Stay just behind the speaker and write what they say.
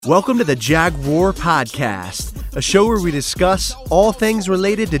Welcome to the Jag War Podcast, a show where we discuss all things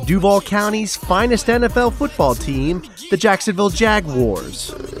related to Duval County's finest NFL football team, the Jacksonville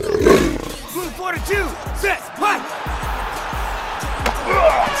Jaguars. Move 42, set, fight!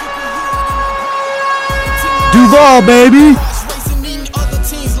 Duval, baby!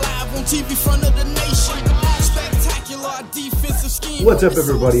 What's up,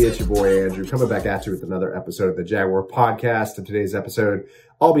 everybody? It's your boy Andrew coming back at you with another episode of the Jaguar Podcast. In today's episode,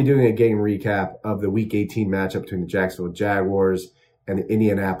 I'll be doing a game recap of the Week 18 matchup between the Jacksonville Jaguars and the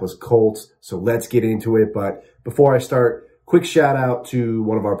Indianapolis Colts. So let's get into it. But before I start, quick shout out to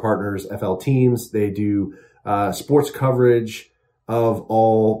one of our partners, FL Teams. They do sports coverage of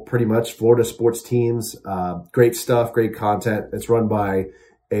all pretty much Florida sports teams. Great stuff, great content. It's run by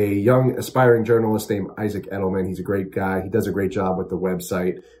a young aspiring journalist named Isaac Edelman. He's a great guy. He does a great job with the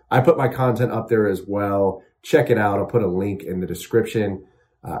website. I put my content up there as well. Check it out. I'll put a link in the description,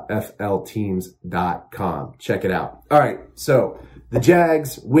 flteams.com. Check it out. All right. So the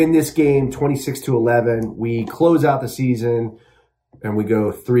Jags win this game 26-11. We close out the season and we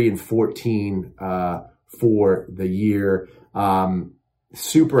go 3-14 for the year.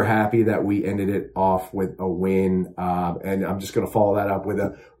 Super happy that we ended it off with a win. And I'm just going to follow that up with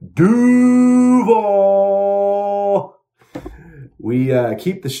a Duval. We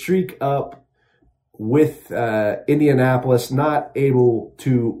keep the streak up with Indianapolis, not able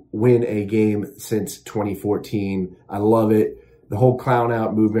to win a game since 2014. I love it. The whole clown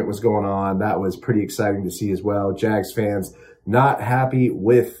out movement was going on. That was pretty exciting to see as well. Jags fans not happy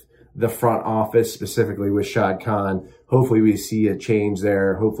with the front office, specifically with Shad Khan. Hopefully we see a change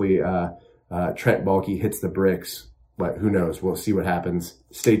there. Hopefully Trent Baalke hits the bricks, but who knows? We'll see what happens.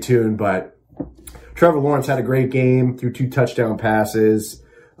 Stay tuned. But Trevor Lawrence had a great game, threw 2 touchdown passes,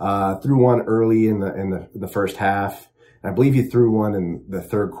 threw one early in the first half. I believe he threw one in the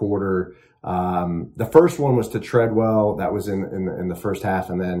third quarter. The first one was to Treadwell. That was in the first half.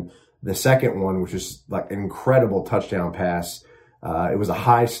 And then the second one, which was like an incredible touchdown pass. It was a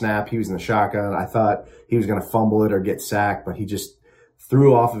high snap. He was in the shotgun. I thought he was going to fumble it or get sacked, but he just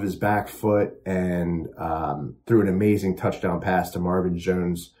threw off of his back foot and threw an amazing touchdown pass to Marvin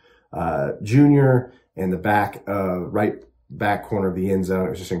Jones Jr. in the right back corner of the end zone. It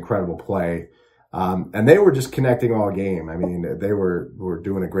was just an incredible play. And they were just connecting all game. I mean, they were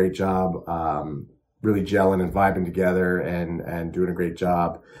doing a great job, really gelling and vibing together and doing a great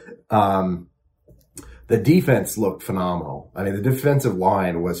job. The defense looked phenomenal. I mean, the defensive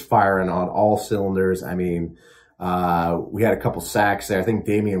line was firing on all cylinders. I mean, we had a couple sacks there. I think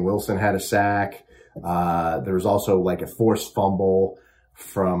Damian Wilson had a sack. There was also like a forced fumble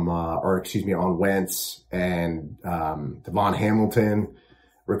on Wentz, and Devon Hamilton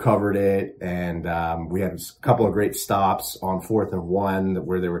recovered it. And we had a couple of great stops on 4th and 1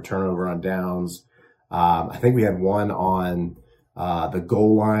 where there were turnover on downs. I think we had one on the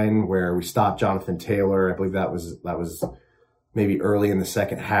goal line where we stopped Jonathan Taylor. I believe that was maybe early in the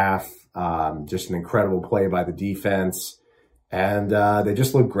second half. Just an incredible play by the defense. And they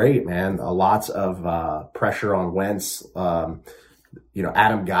just looked great, man. Lots of pressure on Wentz. Adam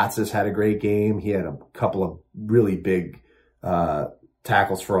Gotsis had a great game. He had a couple of really big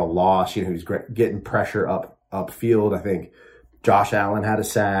tackles for a loss. He was getting pressure upfield. I think Josh Allen had a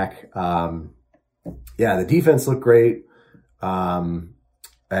sack. The defense looked great. It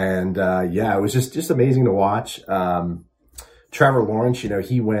was just amazing to watch. Trevor Lawrence,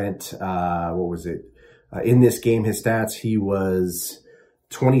 he went, in this game, his stats, he was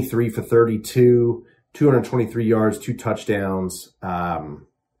 23 for 32, 223 yards, 2 touchdowns.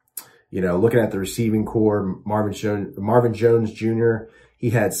 Looking at the receiving core, Marvin Jones Jr.,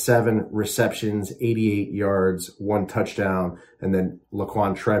 he had 7 receptions, 88 yards, 1 touchdown. And then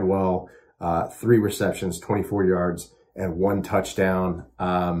Laquan Treadwell, 3 receptions, 24 yards, and 1 touchdown.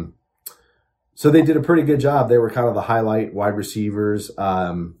 So they did a pretty good job. They were kind of the highlight wide receivers.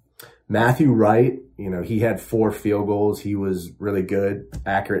 Matthew Wright, he had 4 field goals. He was really good,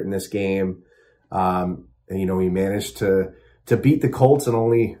 accurate in this game. He managed to beat the Colts and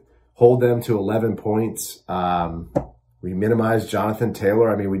only hold them to 11 points. We minimized Jonathan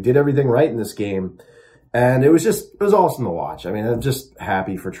Taylor. I mean, we did everything right in this game. And it was awesome to watch. I mean, I'm just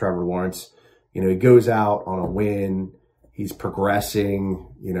happy for Trevor Lawrence. He goes out on a win. He's progressing.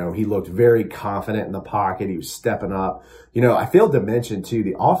 He looked very confident in the pocket. He was stepping up. I failed to mention, too,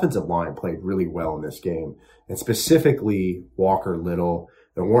 the offensive line played really well in this game, and specifically Walker Little.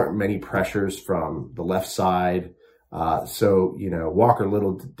 There weren't many pressures from the left side. Walker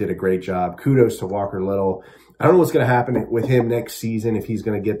Little did a great job. Kudos to Walker Little. I don't know what's going to happen with him next season, if he's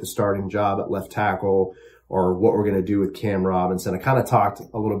going to get the starting job at left tackle or what we're going to do with Cam Robinson. I kind of talked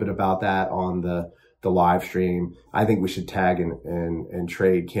a little bit about that on the live stream. I think we should tag and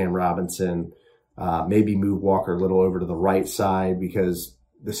trade Cam Robinson, maybe move Walker Little over to the right side because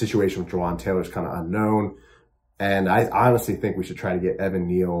the situation with Jawan Taylor is kind of unknown. And I honestly think we should try to get Evan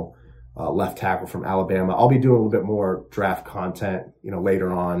Neal, left tackle from Alabama. I'll be doing a little bit more draft content, later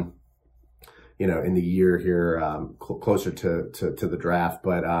on, in the year here, closer to the draft.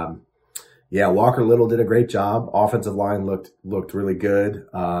 But, yeah, Walker Little did a great job. Offensive line looked really good.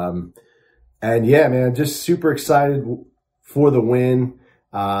 And yeah, man, just super excited for the win.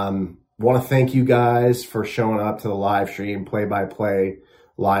 Want to thank you guys for showing up to the live stream, play-by-play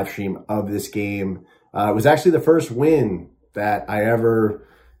live stream of this game. It was actually the first win that I ever,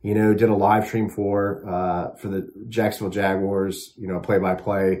 did a live stream for the Jacksonville Jaguars,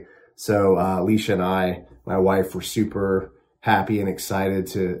 play-by-play. So, Alicia and I, my wife, were super happy and excited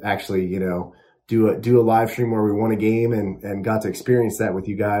to actually, do a live stream where we won a game and got to experience that with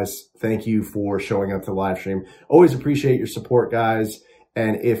you guys. Thank you for showing up to the live stream. Always appreciate your support, guys.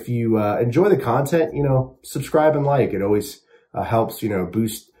 And if you enjoy the content, subscribe and like. It always helps,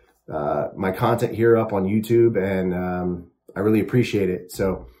 boost my content here up on YouTube, and I really appreciate it.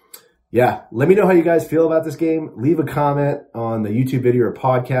 So, yeah, let me know how you guys feel about this game. Leave a comment on the YouTube video or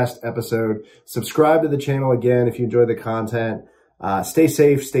podcast episode. Subscribe to the channel again if you enjoy the content. Stay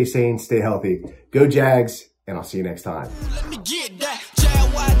safe, stay sane, stay healthy. Go Jags, and I'll see you next time. Let me get that.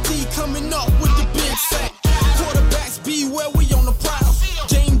 JYD coming up with the big sack. Quarterbacks beware, we on the prowl.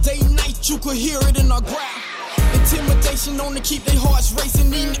 Game day night, you could hear it in our growl. Intimidation on to keep their hearts racing.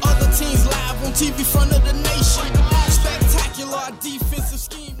 Eating other teams live on TV front of the nation. Spectacular defensive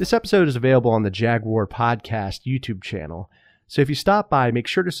scheme. This episode is available on the Jaguar Podcast YouTube channel, so if you stop by, make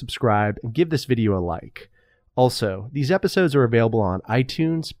sure to subscribe and give this video a like. Also, these episodes are available on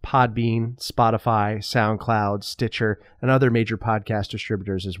iTunes, Podbean, Spotify, SoundCloud, Stitcher, and other major podcast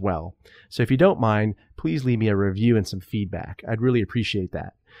distributors as well. So if you don't mind, please leave me a review and some feedback. I'd really appreciate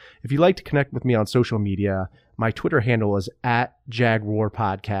that. If you'd like to connect with me on social media, my Twitter handle is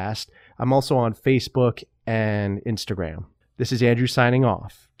 @JagwarPodcast. I'm also on Facebook and Instagram. This is Andrew signing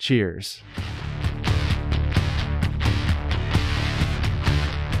off. Cheers.